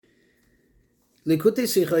Likutei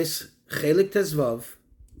Sichos, Chelik Tezvav,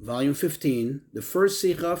 Volume 15, the first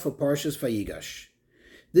Sicha for Parshas Vayigash.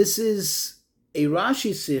 This is a Rashi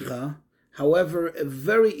Sicha, however, a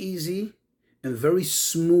very easy and very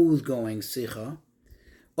smooth going Sicha.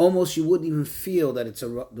 Almost you wouldn't even feel that it's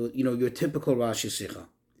your typical Rashi Sicha.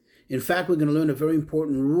 In fact, we're going to learn a very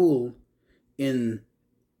important rule in,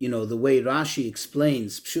 the way Rashi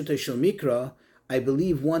explains Pshutei Shel Mikra, I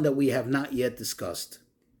believe one that we have not yet discussed.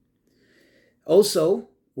 Also,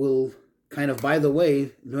 we'll kind of, by the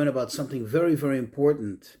way, learn about something very, very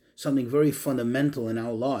important, something very fundamental in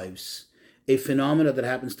our lives, a phenomena that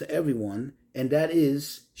happens to everyone, and that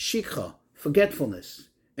is shikha, forgetfulness.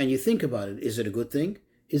 And you think about it, is it a good thing?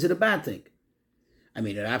 Is it a bad thing? I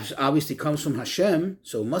mean, it obviously comes from Hashem,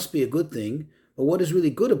 so it must be a good thing, but what is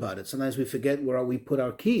really good about it? Sometimes we forget where we put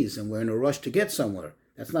our keys and we're in a rush to get somewhere.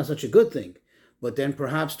 That's not such a good thing. But then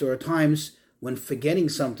perhaps there are times when forgetting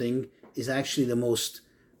something is actually the most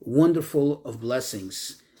wonderful of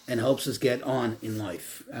blessings and helps us get on in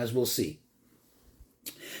life, as we'll see.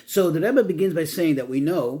 So the Rebbe begins by saying that we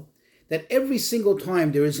know that every single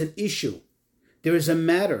time there is an issue, there is a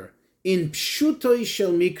matter, in Pshutoi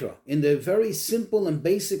Shel Mikra, in the very simple and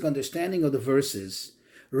basic understanding of the verses,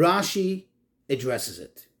 Rashi addresses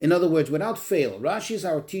it. In other words, without fail, Rashi is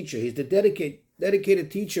our teacher. He's the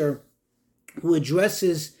dedicated teacher who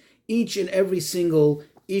addresses each and every single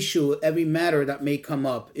issue, every matter that may come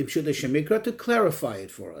up in Pshutei Shel Mikra to clarify it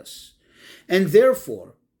for us. And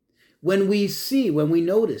therefore, when we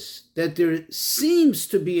notice that there seems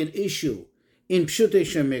to be an issue in Pshutei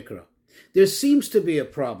Shel Mikra, there seems to be a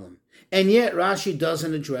problem, and yet Rashi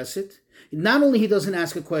doesn't address it. Not only he doesn't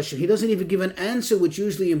ask a question, he doesn't even give an answer, which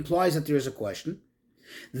usually implies that there is a question.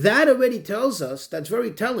 That already tells us, that's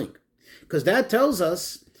very telling, because that tells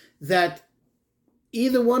us that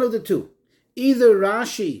either one of the two, either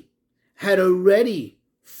Rashi had already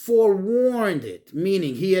forewarned it,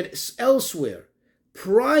 meaning he had elsewhere,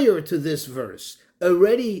 prior to this verse,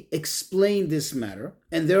 already explained this matter,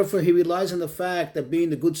 and therefore he relies on the fact that being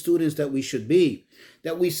the good students that we should be,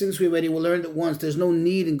 that since we already learned it once, there's no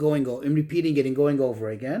need in repeating it and going over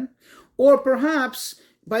again. Or perhaps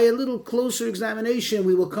by a little closer examination,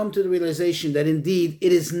 we will come to the realization that indeed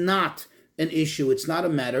it is not an issue, it's not a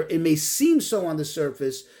matter. It may seem so on the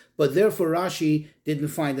surface, but therefore Rashi didn't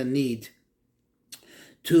find a need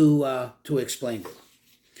to explain it.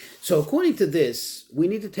 So according to this, we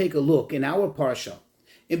need to take a look in our Parsha,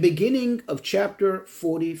 in beginning of chapter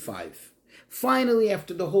 45. Finally,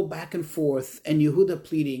 after the whole back and forth and Yehuda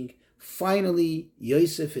pleading, finally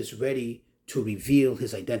Yosef is ready to reveal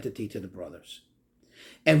his identity to the brothers.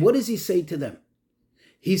 And what does he say to them?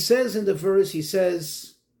 He says in the verse,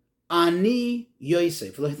 Ani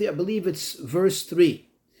Yosef. I believe it's verse 3.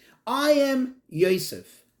 I am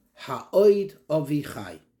Yosef, ha'oid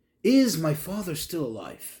avichai. Is my father still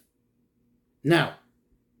alive? Now,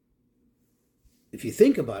 if you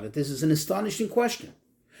think about it, this is an astonishing question.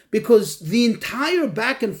 Because the entire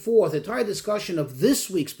back and forth, entire discussion of this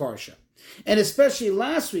week's Parsha, and especially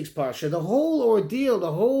last week's Parsha, the whole ordeal,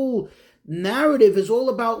 the whole narrative is all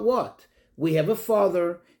about what? We have a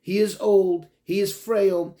father, he is old, he is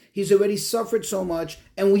frail, he's already suffered so much,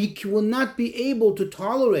 and we will not be able to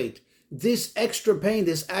tolerate this extra pain,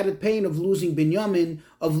 this added pain of losing Binyamin,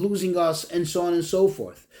 of losing us, and so on and so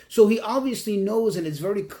forth. So he obviously knows, and it's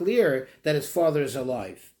very clear that his father is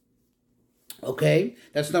alive. Okay,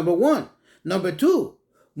 that's number one. Number two,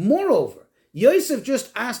 moreover, Yosef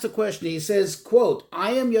just asked a question. He says, quote,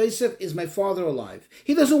 I am Yosef, is my father alive?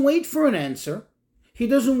 He doesn't wait for an answer. He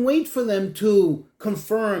doesn't wait for them to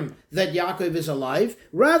confirm that Yaakov is alive.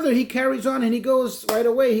 Rather, he carries on and he goes right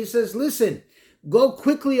away. He says, listen, go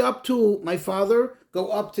quickly up to my father, go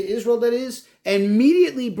up to Israel, that is, and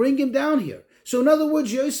immediately bring him down here. So in other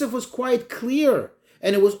words, Yosef was quite clear,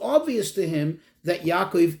 and it was obvious to him that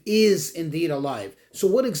Yaakov is indeed alive. So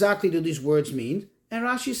what exactly do these words mean? And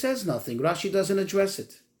Rashi says nothing. Rashi doesn't address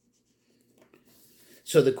it.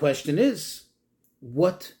 So the question is,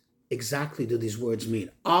 what exactly do these words mean?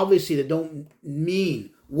 Obviously, they don't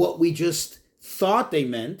mean what we just thought they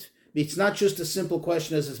meant. It's not just a simple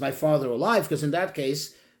question as, is my father alive? Because in that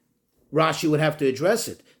case, Rashi would have to address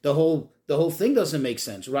it. The whole thing doesn't make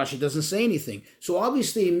sense. Rashi doesn't say anything. So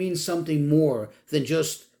obviously it means something more than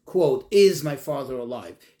just, quote, is my father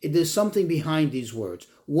alive? There's something behind these words.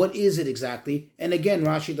 What is it exactly? And again,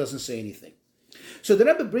 Rashi doesn't say anything. So the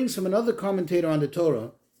Rebbe brings from another commentator on the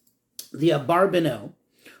Torah, the Abarbanel,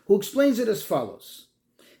 who explains it as follows,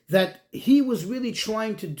 that he was really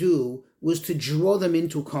trying to do was to draw them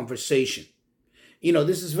into conversation.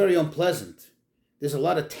 This is very unpleasant. There's a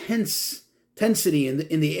lot of tensity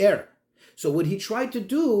in the air. So what he tried to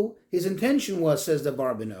do, his intention was, says the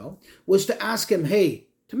Barbanel, was to ask him, hey,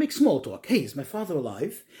 to make small talk. Hey, is my father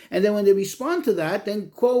alive? And then when they respond to that,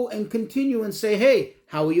 then go and continue and say, hey,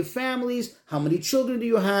 how are your families? How many children do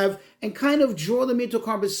you have? And kind of draw them into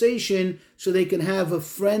conversation so they can have a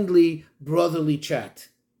friendly, brotherly chat.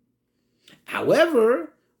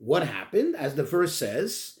 However, what happened, as the verse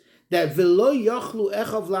says, that v'lo yachlu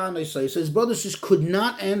echav la'anasai, so his brothers just could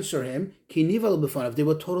not answer him, ki nival b'fanav, they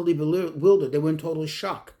were totally bewildered, they were in total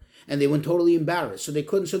shock. And they were totally embarrassed. So they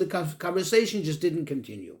couldn't, so the conversation just didn't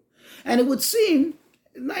continue. And it would seem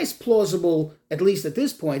nice, plausible, at least at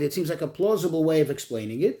this point, it seems like a plausible way of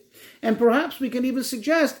explaining it. And perhaps we can even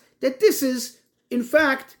suggest that this is, in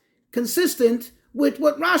fact, consistent with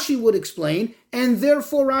what Rashi would explain, and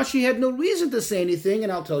therefore Rashi had no reason to say anything,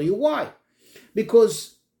 and I'll tell you why.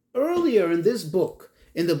 Because earlier in this book,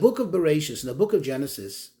 in the book of Bereshis, in the book of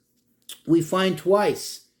Genesis, we find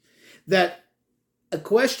twice that a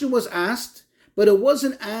question was asked, but it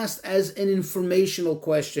wasn't asked as an informational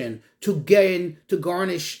question to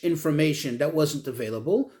garnish information that wasn't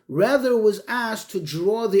available. Rather, it was asked to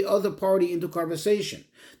draw the other party into conversation.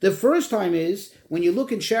 The first time is when you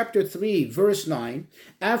look in chapter 3, verse 9,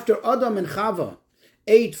 after Adam and Chava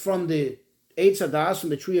ate from the Eitz Hadas, from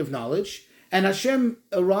the tree of knowledge, and Hashem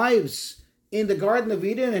arrives in the Garden of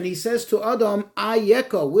Eden, and he says to Adam,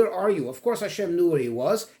 Ayeka, where are you? Of course, Hashem knew where he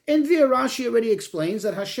was. And there, Rashi already explains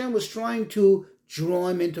that Hashem was trying to draw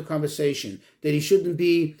him into conversation, that he shouldn't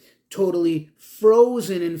be totally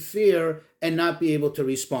frozen in fear and not be able to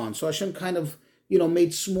respond. So Hashem kind of,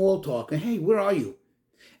 made small talk, and hey, where are you?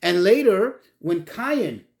 And later, when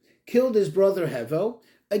Cain killed his brother Hevel,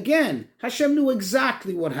 again, Hashem knew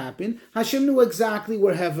exactly what happened. Hashem knew exactly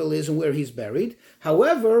where Hevel is and where he's buried.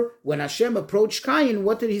 However, when Hashem approached Cain,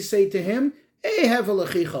 what did he say to him? Hey, Hevel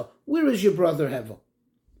achicha, where is your brother Hevel?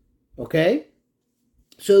 Okay?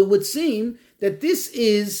 So it would seem that this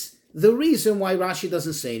is the reason why Rashi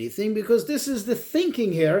doesn't say anything, because this is the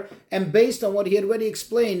thinking here, and based on what he had already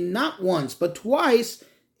explained, not once, but twice,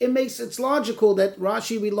 it's logical that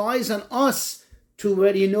Rashi relies on us to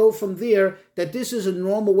already know from there that this is a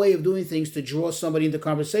normal way of doing things to draw somebody into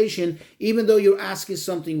conversation, even though you're asking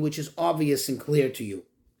something which is obvious and clear to you.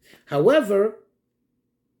 However,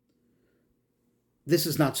 this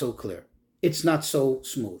is not so clear. It's not so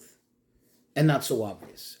smooth and not so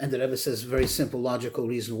obvious. And the Rebbe says a very simple, logical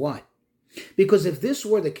reason why. Because if this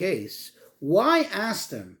were the case, why ask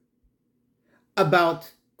them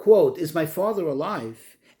about, quote, is my father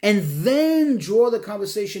alive? And then draw the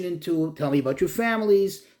conversation into, tell me about your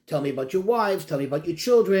families, tell me about your wives, tell me about your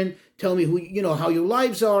children, tell me how your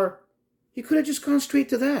lives are. He could have just gone straight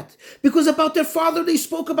to that. Because about their father, they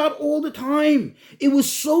spoke about all the time. It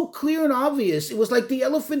was so clear and obvious. It was like the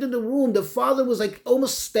elephant in the room. The father was like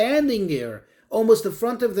almost standing there, almost in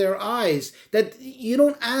front of their eyes, that you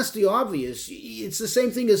don't ask the obvious. It's the same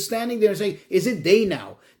thing as standing there and saying, is it day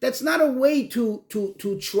now? That's not a way to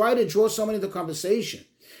try to draw someone into conversation.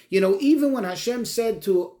 Even when Hashem said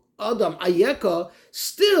to Adam, Ayeka,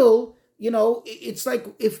 still, it's like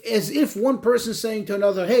as if one person saying to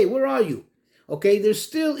another, hey, where are you? Okay, there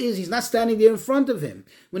still is, he's not standing there in front of him.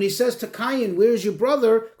 When he says to Cain, where's your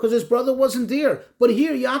brother? Because his brother wasn't there. But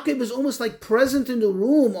here, Yaakov is almost like present in the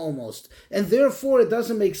room almost. And therefore, it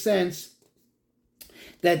doesn't make sense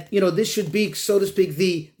that, this should be, so to speak,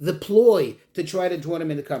 the ploy to try to draw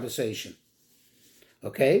him into conversation.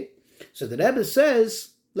 Okay? So the Rebbe says,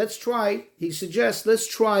 he suggests, let's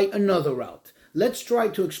try another route. Let's try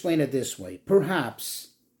to explain it this way.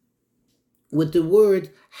 Perhaps with the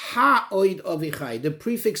word ha'oid avichai, the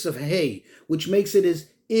prefix of hey, which makes it as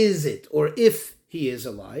is it, or if he is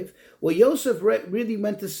alive. What Yosef really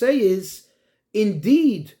meant to say is,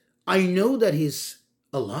 indeed, I know that he's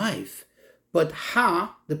alive. But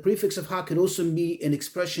ha, the prefix of ha, can also be an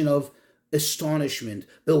expression of astonishment,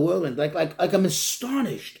 bewilderment, like I'm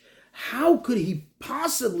astonished. How could he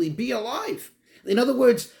possibly be alive? In other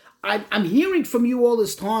words, I'm hearing from you all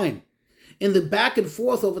this time, in the back and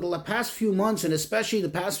forth over the past few months, and especially the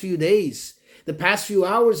past few days, the past few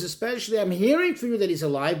hours especially, I'm hearing from you that he's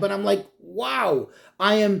alive, but I'm like, wow,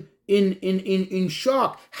 I am in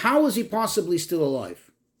shock. How is he possibly still alive?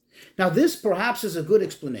 Now, this perhaps is a good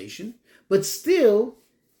explanation, but still,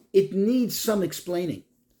 it needs some explaining.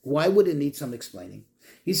 Why would it need some explaining?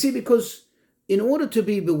 You see, because in order to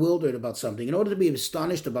be bewildered about something, in order to be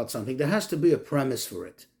astonished about something, there has to be a premise for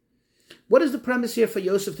it. What is the premise here for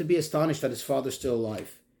Yosef to be astonished that his father's still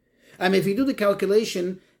alive? I mean, if you do the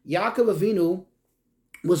calculation, Yaakov Avinu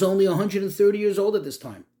was only 130 years old at this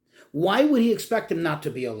time. Why would he expect him not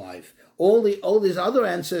to be alive? All these other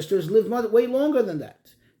ancestors lived way longer than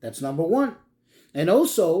that. That's number one. And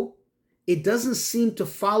also, it doesn't seem to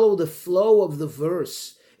follow the flow of the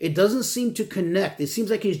verse. It doesn't seem to connect. It seems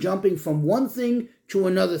like he's jumping from one thing to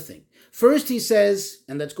another thing. First he says,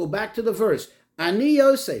 and let's go back to the verse, Ani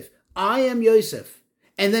Yosef, I am Yosef.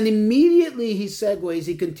 And then immediately he segues,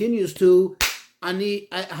 he continues to, Ani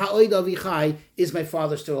Ha'od Avichai, is my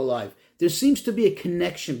father still alive? There seems to be a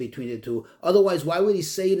connection between the two. Otherwise, why would he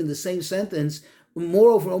say it in the same sentence?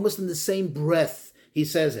 Moreover, almost in the same breath, he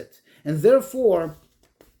says it. And therefore,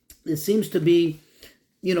 it seems to be,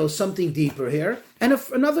 something deeper here. And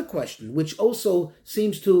another question, which also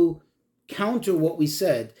seems to counter what we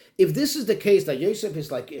said. If this is the case, that Yosef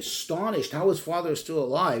is like astonished how his father is still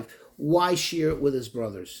alive, why share it with his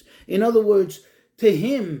brothers? In other words, to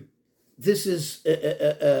him, this is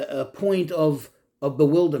a point of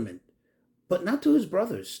bewilderment. But not to his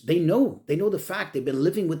brothers. They know the fact. They've been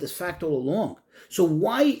living with this fact all along. So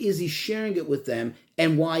why is he sharing it with them,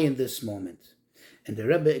 and why in this moment? And the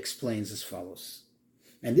Rebbe explains as follows.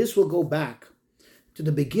 And this will go back to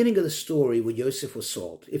the beginning of the story when Yosef was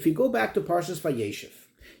sold. If you go back to Parshas Vayeshev,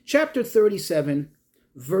 chapter 37,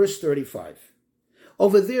 verse 35.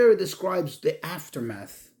 Over there it describes the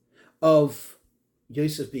aftermath of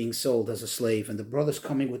Yosef being sold as a slave and the brothers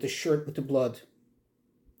coming with the shirt with the blood.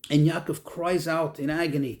 And Yaakov cries out in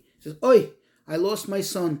agony. He says, Oi, I lost my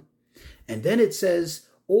son. And then it says,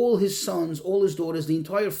 all his sons, all his daughters, the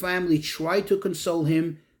entire family tried to console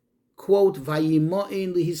him, quote,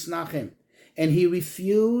 Vayimo'in lihisnachem. And he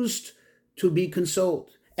refused to be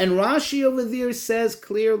consoled. And Rashi over there says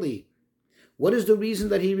clearly, what is the reason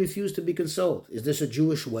that he refused to be consoled? Is this a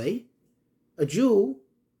Jewish way? A Jew,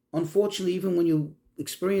 unfortunately, even when you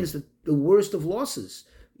experience the worst of losses,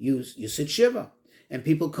 you sit Shiva. And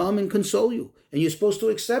people come and console you. And you're supposed to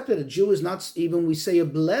accept it. A Jew is not even, we say, a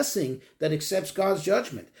blessing that accepts God's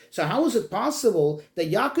judgment. So how is it possible that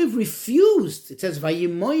Yaakov refused? It says,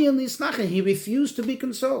 Vayimoyin lisnachem. He refused to be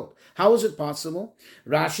consoled. How is it possible?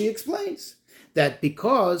 Rashi explains that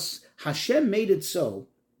because Hashem made it so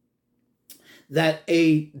that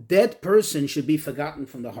a dead person should be forgotten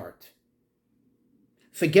from the heart.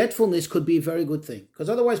 Forgetfulness could be a very good thing. Because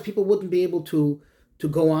otherwise people wouldn't be able to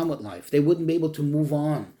go on with life. They wouldn't be able to move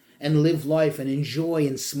on and live life and enjoy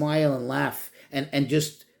and smile and laugh and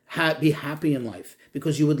just be happy in life.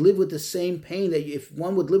 Because you would live with the same pain that if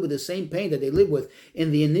one would live with the same pain that they live with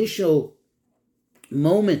in the initial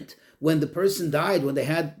moment when the person died, when they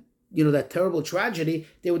had, that terrible tragedy,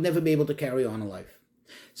 they would never be able to carry on in life.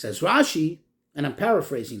 Says Rashi, and I'm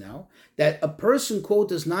paraphrasing now, that a person, quote,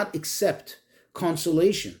 does not accept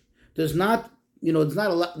consolation, does not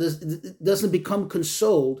doesn't become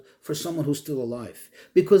consoled for someone who's still alive.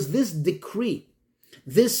 Because this decree,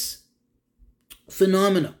 this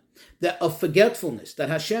phenomena of forgetfulness that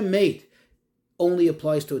Hashem made only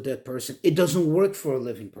applies to a dead person. It doesn't work for a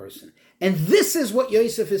living person. And this is what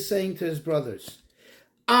Yosef is saying to his brothers.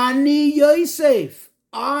 Ani Yosef,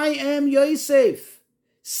 I am Yosef.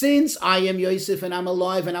 Since I am Yosef and I'm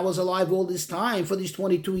alive and I was alive all this time for these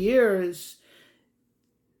 22 years,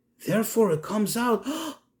 therefore it comes out,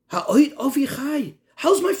 Ha'od Avichai.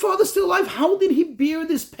 How's my father still alive? How did he bear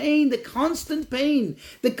this pain, the constant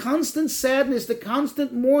sadness, the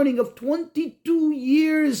constant mourning of 22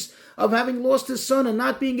 years of having lost his son and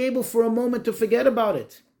not being able for a moment to forget about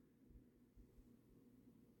it?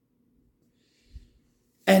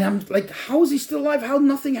 And I'm like, how is he still alive? How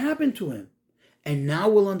nothing happened to him? And now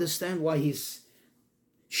we'll understand why he's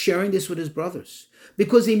sharing this with his brothers.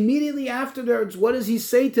 Because immediately afterwards, what does he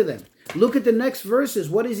say to them? Look at the next verses.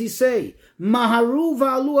 What does he say? Maharu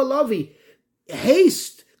va'alu alavi.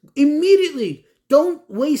 Haste, immediately. Don't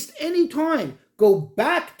waste any time. Go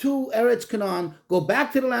back to Eretz Canaan. Go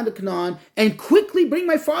back to the land of Canaan and quickly bring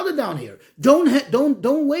my father down here.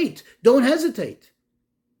 Don't wait. Don't hesitate.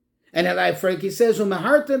 And he says, and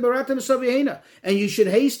you should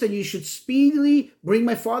haste and you should speedily bring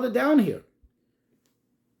my father down here.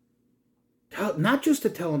 Not just to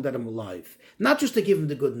tell him that I'm alive, not just to give him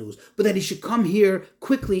the good news, but that he should come here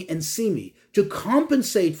quickly and see me, to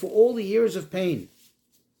compensate for all the years of pain,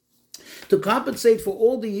 to compensate for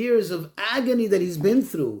all the years of agony that he's been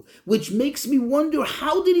through, which makes me wonder,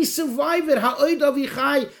 how did he survive it?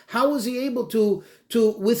 How was he able to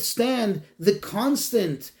withstand the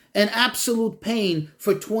constant and absolute pain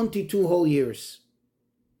for 22 whole years?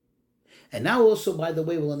 And now also, by the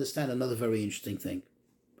way, we'll understand another very interesting thing.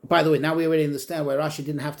 By the way, now we already understand why Rashi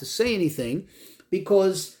didn't have to say anything,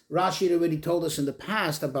 because Rashi had already told us in the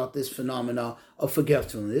past about this phenomena of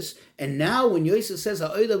forgetfulness. And now when Yosef says,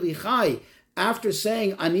 Ha'od Avichai, after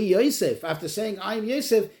saying, Ani Yosef, after saying, I am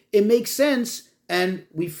Yosef, it makes sense, and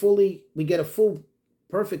we get a full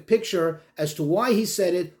perfect picture as to why he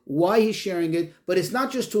said it, why he's sharing it, but it's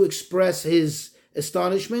not just to express his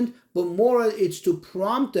astonishment, but more it's to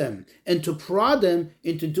prompt them and to prod them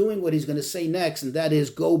into doing what he's going to say next, and that is,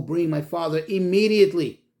 go bring my father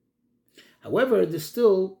immediately. However, this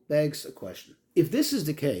still begs a question. If this is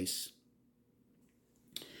the case,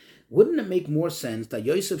 wouldn't it make more sense that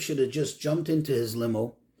Yosef should have just jumped into his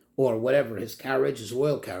limo or whatever, his carriage, his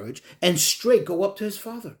royal carriage, and straight go up to his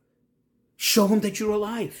father? Show him that you're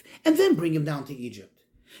alive, and then bring him down to Egypt.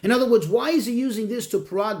 In other words, why is he using this to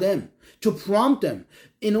prod them, to prompt them,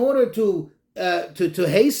 in order to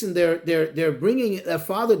hasten their bringing their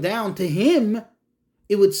father down to him?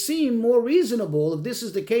 It would seem more reasonable, if this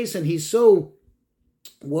is the case and he's so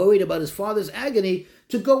worried about his father's agony,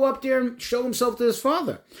 to go up there and show himself to his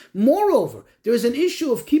father. Moreover, there is an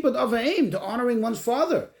issue of kibbud av va'em, to honoring one's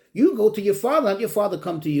father. You go to your father, not your father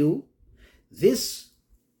come to you. This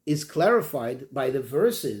is clarified by the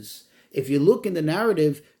verses. If you look in the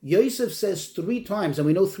narrative, Yosef says 3 times, and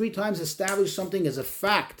we know 3 times establish something as a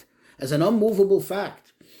fact, as an unmovable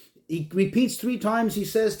fact. He repeats 3 times, he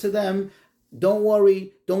says to them, don't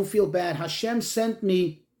worry, don't feel bad. Hashem sent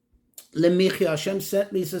me lemichya, Hashem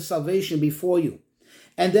sent me to salvation before you.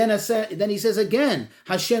 And then he says again,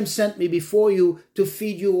 Hashem sent me before you to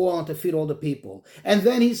feed you all and to feed all the people. And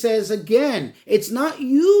then he says again, it's not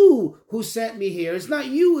you who sent me here. It's not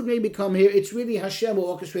you who made me come here. It's really Hashem who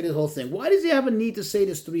orchestrated the whole thing. Why does he have a need to say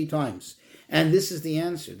this 3 times? And this is the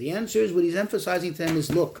answer. The answer is, what he's emphasizing to them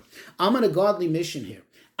is, look, I'm on a godly mission here.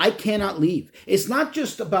 I cannot leave. It's not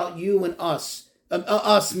just about you and us.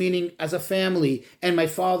 Us meaning as a family, and my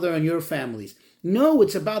father and your families. No,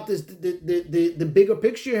 it's about this the bigger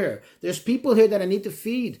picture here. There's people here that I need to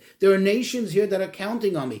feed. There are nations here that are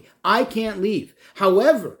counting on me. I can't leave.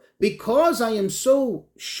 However, because I am so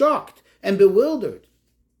shocked and bewildered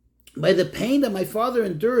by the pain that my father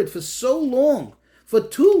endured for so long, for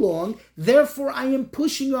too long, therefore I am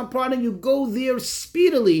pushing you, I'm prodding you, go there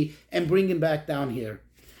speedily and bring him back down here.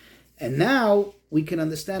 And now we can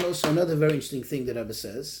understand also another very interesting thing that Rebbe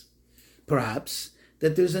says, perhaps,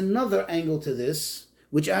 that there's another angle to this,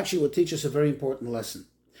 which actually will teach us a very important lesson.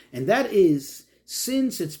 And that is,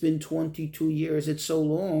 since it's been 22 years, it's so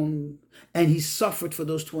long, and he suffered for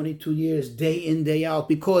those 22 years, day in, day out,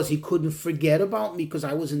 because he couldn't forget about me, because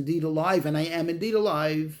I was indeed alive, and I am indeed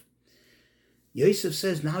alive. Yosef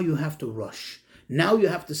says, now you have to rush. Now you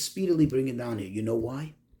have to speedily bring it down here. You know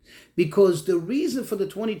why? Because the reason for the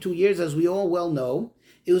 22 years, as we all well know,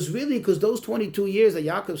 it was really because those 22 years that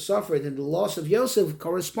Yaakov suffered and the loss of Yosef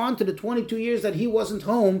correspond to the 22 years that he wasn't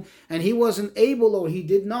home and he wasn't able, or he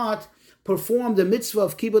did not perform the mitzvah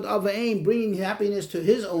of kibbud av va'em, bringing happiness to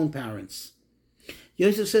his own parents.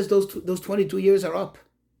 Yosef says those 22 years are up.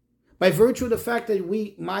 By virtue of the fact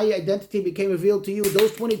that my identity became revealed to you,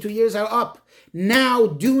 those 22 years are up. Now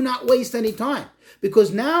do not waste any time.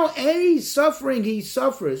 Because now any suffering he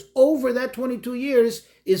suffers over that 22 years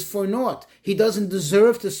is for naught. He doesn't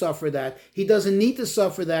deserve to suffer that. He doesn't need to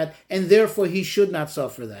suffer that. And therefore he should not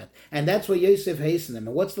suffer that. And that's why Yosef hastened him.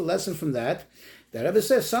 And what's the lesson from that? The Rebbe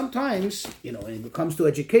says sometimes, when it comes to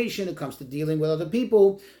education, it comes to dealing with other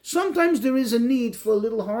people, sometimes there is a need for a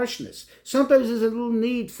little harshness. Sometimes there's a little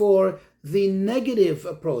need for the negative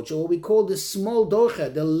approach, or what we call the small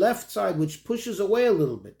docha, the left side, which pushes away a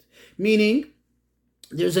little bit. Meaning,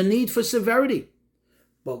 there's a need for severity.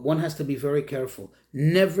 But one has to be very careful.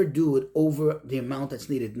 Never do it over the amount that's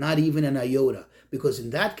needed, not even an iota, because in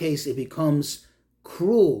that case, it becomes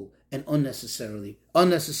cruel and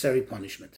unnecessary punishment.